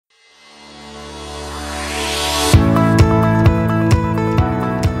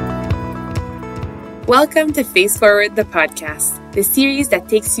Welcome to Face Forward, the podcast, the series that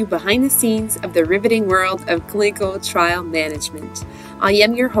takes you behind the scenes of the riveting world of clinical trial management. I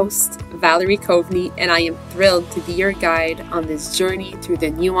am your host, Valerie Coveney, and I am thrilled to be your guide on this journey through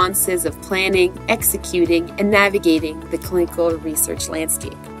the nuances of planning, executing, and navigating the clinical research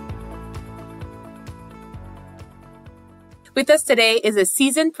landscape. With us today is a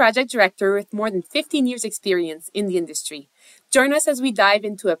seasoned project director with more than 15 years' experience in the industry. Join us as we dive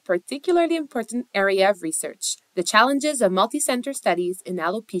into a particularly important area of research, the challenges of multicenter studies in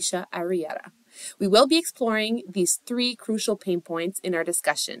alopecia areata. We will be exploring these three crucial pain points in our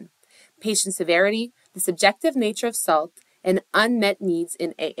discussion: patient severity, the subjective nature of SALT, and unmet needs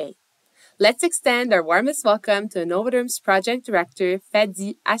in AA. Let's extend our warmest welcome to Innovaderm's project director,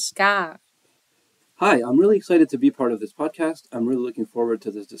 Fadi Achkar. Hi, I'm really excited to be part of this podcast. I'm really looking forward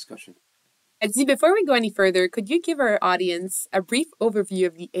to this discussion. Fadi, before we go any further, could you give our audience a brief overview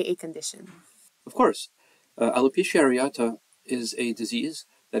of the AA condition? Of course. Alopecia areata is a disease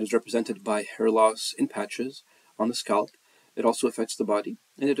that is represented by hair loss in patches on the scalp. It also affects the body,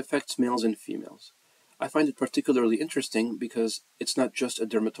 and it affects males and females. I find it particularly interesting because it's not just a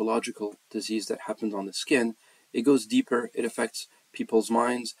dermatological disease that happens on the skin. It goes deeper. It affects people's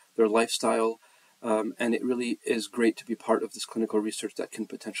minds, their lifestyle, and it really is great to be part of this clinical research that can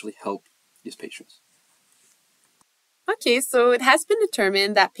potentially help these patients. Okay, so it has been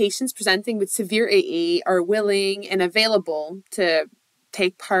determined that patients presenting with severe AA are willing and available to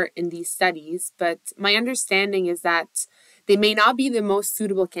take part in these studies, but my understanding is that they may not be the most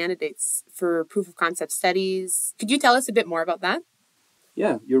suitable candidates for proof of concept studies. Could you tell us a bit more about that?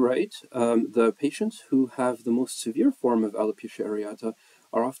 Yeah, you're right. The patients who have the most severe form of alopecia areata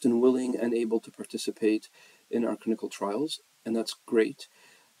are often willing and able to participate in our clinical trials, and that's great.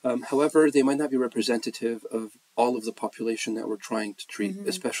 However, they might not be representative of all of the population that we're trying to treat,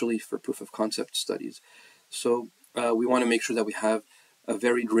 especially for proof of concept studies. So we want to make sure that we have a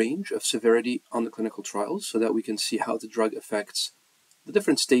varied range of severity on the clinical trials so that we can see how the drug affects the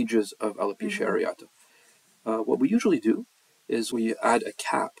different stages of alopecia areata. What we usually do is we add a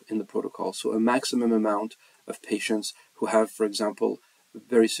cap in the protocol, so a maximum amount of patients who have, for example,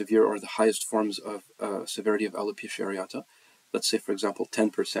 very severe or the highest forms of severity of alopecia areata, let's say, for example,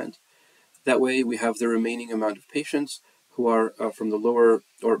 10%. That way we have the remaining amount of patients who are from the lower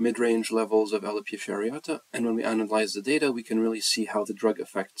or mid-range levels of alopecia areata, and when we analyze the data, we can really see how the drug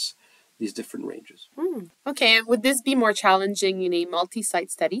affects these different ranges. Okay, and would this be more challenging in a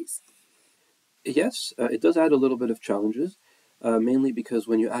multi-site studies? Yes, it does add a little bit of challenges, mainly because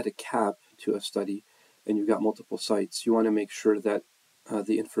when you add a cap to a study and you've got multiple sites, you want to make sure that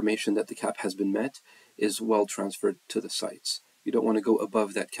the information that the cap has been met is well transferred to the sites. You don't want to go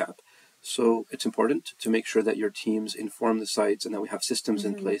above that cap. So it's important to make sure that your teams inform the sites and that we have systems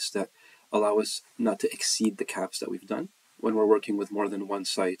in place that allow us not to exceed the caps that we've done when we're working with more than one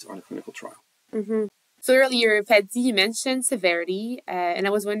site on a clinical trial. So earlier, Fadi, you mentioned severity, and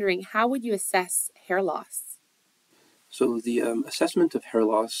I was wondering, how would you assess hair loss? So the assessment of hair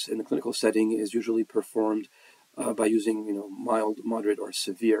loss in the clinical setting is usually performed by using mild, moderate, or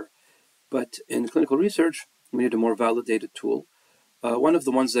severe. But in clinical research, we need a more validated tool. One of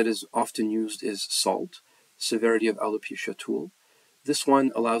the ones that is often used is SALT, Severity of Alopecia Tool. This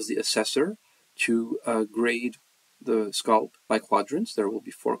one allows the assessor to grade the scalp by quadrants. There will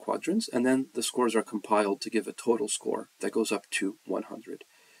be 4 quadrants, and then the scores are compiled to give a total score that goes up to 100.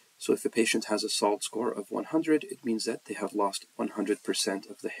 So if a patient has a SALT score of 100, it means that they have lost 100%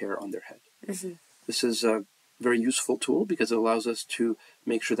 of the hair on their head. This is a very useful tool because it allows us to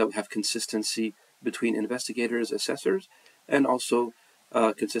make sure that we have consistency between investigators, assessors, and also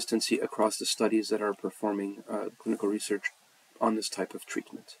consistency across the studies that are performing clinical research on this type of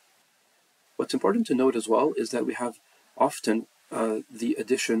treatment. What's important to note as well is that we have often the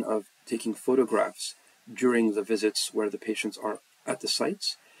addition of taking photographs during the visits where the patients are at the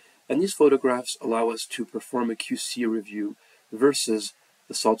sites, and these photographs allow us to perform a QC review versus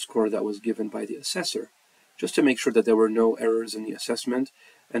the SALT score that was given by the assessor, just to make sure that there were no errors in the assessment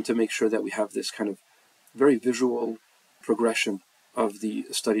and to make sure that we have this kind of very visual progression of the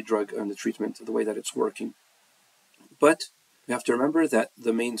study drug and the treatment, the way that it's working. But we have to remember that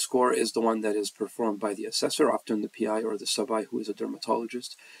the main score is the one that is performed by the assessor, often the PI or the sub-I who is a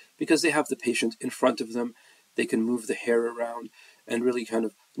dermatologist, because they have the patient in front of them. They can move the hair around and really kind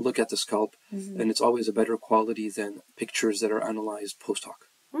of look at the scalp, and it's always a better quality than pictures that are analyzed post-hoc.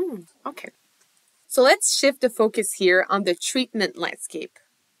 Okay. So let's shift the focus here on the treatment landscape.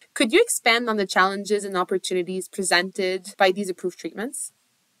 Could you expand on the challenges and opportunities presented by these approved treatments?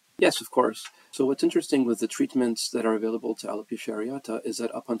 Yes, of course. So what's interesting with the treatments that are available to alopecia areata is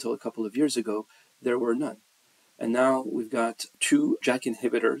that up until a couple of years ago, there were none. And now we've got 2 JAK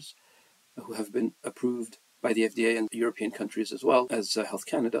inhibitors who have been approved by the FDA and European countries as well as Health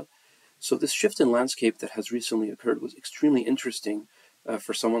Canada. So this shift in landscape that has recently occurred was extremely interesting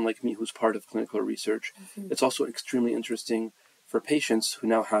for someone like me who's part of clinical research. Mm-hmm. It's also extremely interesting for patients who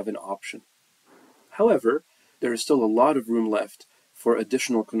now have an option. However, there is still a lot of room left for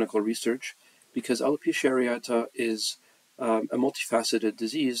additional clinical research because alopecia areata is a multifaceted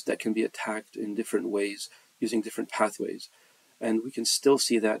disease that can be attacked in different ways using different pathways. And we can still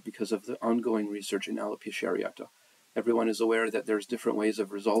see that because of the ongoing research in alopecia areata. Everyone is aware that there's different ways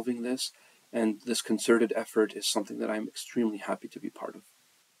of resolving this, and this concerted effort is something that I'm extremely happy to be part of.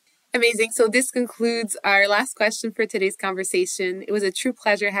 Amazing. So this concludes our last question for today's conversation. It was a true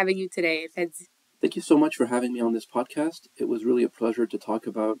pleasure having you today, Fadi. Thank you so much for having me on this podcast. It was really a pleasure to talk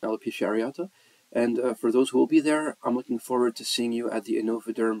about alopecia areata. And for those who will be there, I'm looking forward to seeing you at the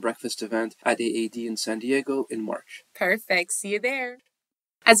Innovaderm breakfast event at AAD in San Diego in March. Perfect. See you there.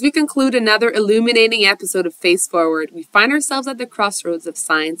 As we conclude another illuminating episode of Face Forward, we find ourselves at the crossroads of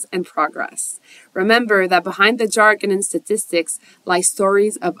science and progress. Remember that behind the jargon and statistics lie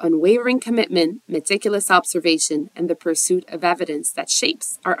stories of unwavering commitment, meticulous observation, and the pursuit of evidence that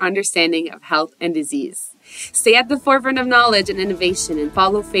shapes our understanding of health and disease. Stay at the forefront of knowledge and innovation and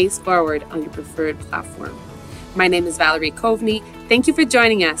follow Face Forward on your preferred platform. My name is Valerie Kovney. Thank you for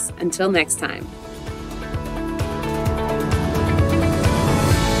joining us. Until next time.